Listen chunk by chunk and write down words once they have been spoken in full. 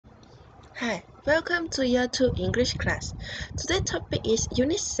Hi, welcome to Year 2 English class. Today's topic is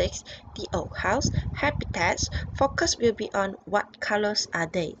Unit 6, The Old House, Habitats. Focus will be on what colors are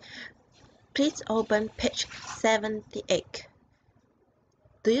they. Please open page 78.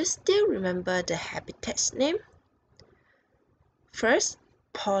 Do you still remember the habitats name? First,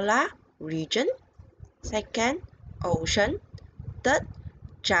 polar region. Second, ocean. Third,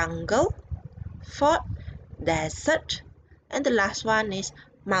 jungle. Fourth, desert. And the last one is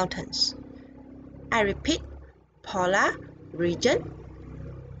mountains. I repeat, polar region,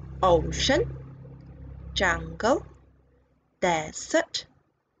 ocean, jungle, desert,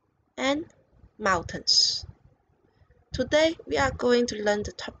 and mountains. Today we are going to learn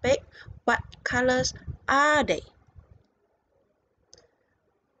the topic, what colors are they?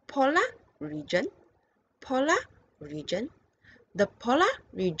 Polar region, polar region. The polar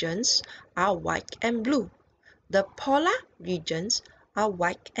regions are white and blue. The polar regions are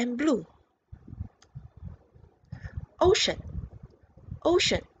white and blue. Ocean,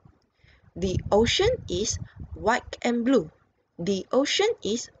 ocean. The ocean is white and blue. The ocean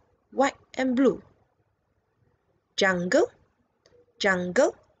is white and blue. Jungle,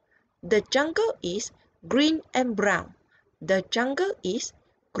 jungle. The jungle is green and brown. The jungle is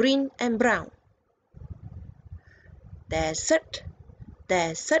green and brown. Desert,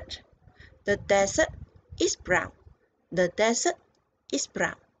 desert. The desert is brown. The desert is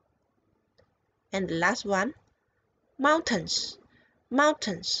brown. And the last one, mountains,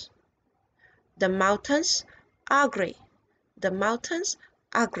 mountains. The mountains are gray. The mountains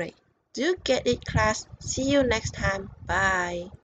are gray. Do you get it, class? See you next time. Bye.